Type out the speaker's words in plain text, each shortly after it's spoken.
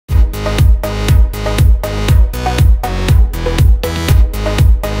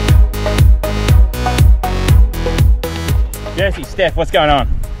Jesse, Steph, what's going on?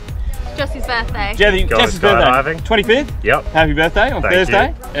 Jesse's birthday. Jesse's birthday. 25th? Yep. Happy birthday on Thursday.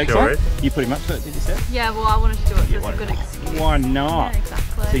 You. Excellent. Sure. You put him up to it, did you say? Yeah, well, I wanted to do it just a good excuse. Why not? Yeah,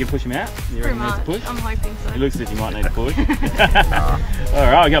 exactly. So you can push him out? You Pretty reckon he needs a much. push? I'm hoping so. It looks as if you might need a push.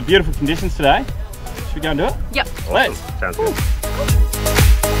 Alright, we've got beautiful conditions today. Should we go and do it? Yep. Awesome. Let's. Sounds good.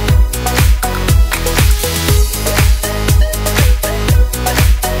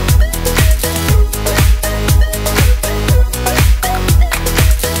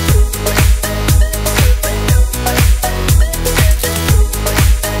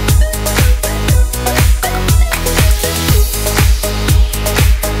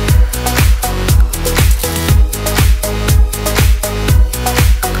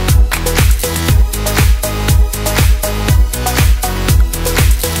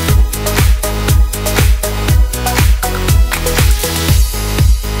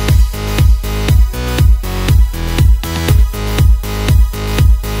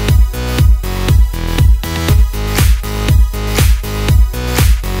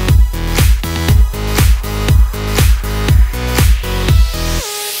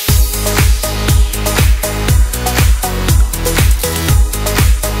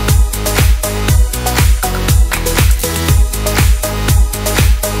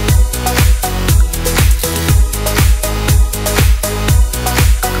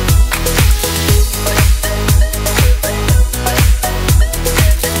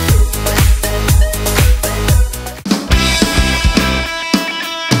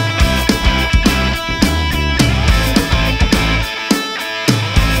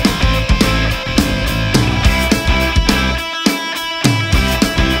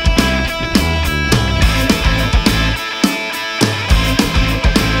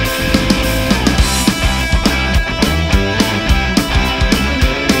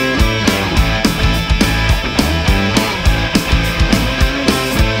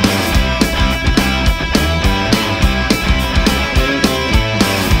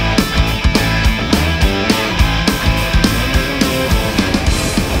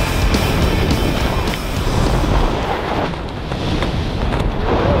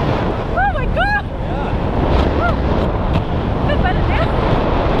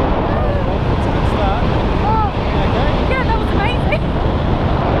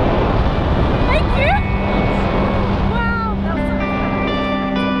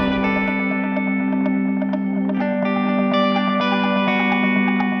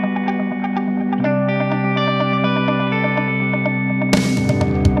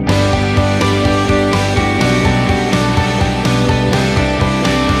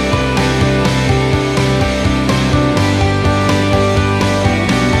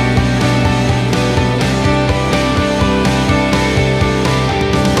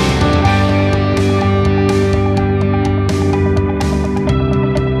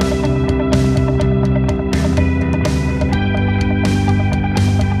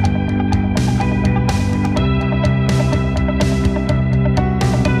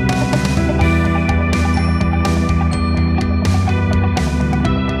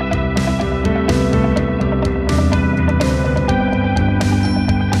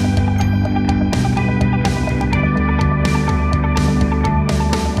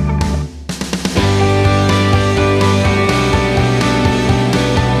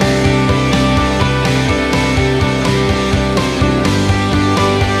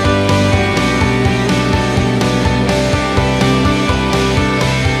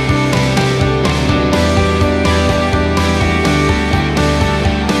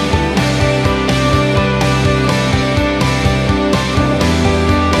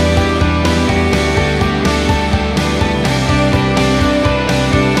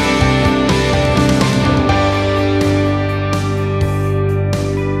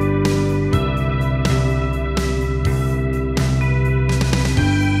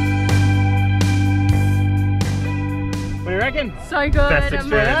 So good. Best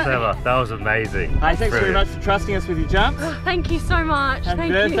experience ever. That was amazing. Hey, thanks very much for trusting us with your jump. Thank you so much. Happy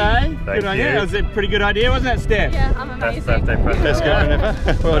Thank birthday. you. Good on you. That was a pretty good idea, wasn't it, Steph? Yeah, I'm amazing. Best birthday present. Best good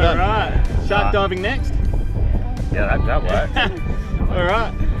ever. Well done. Alright. Shark diving next. Yeah, that worked.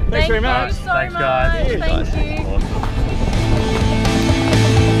 Alright. Thanks very much. Thank you so Thanks, much. guys. Thank you. Awesome.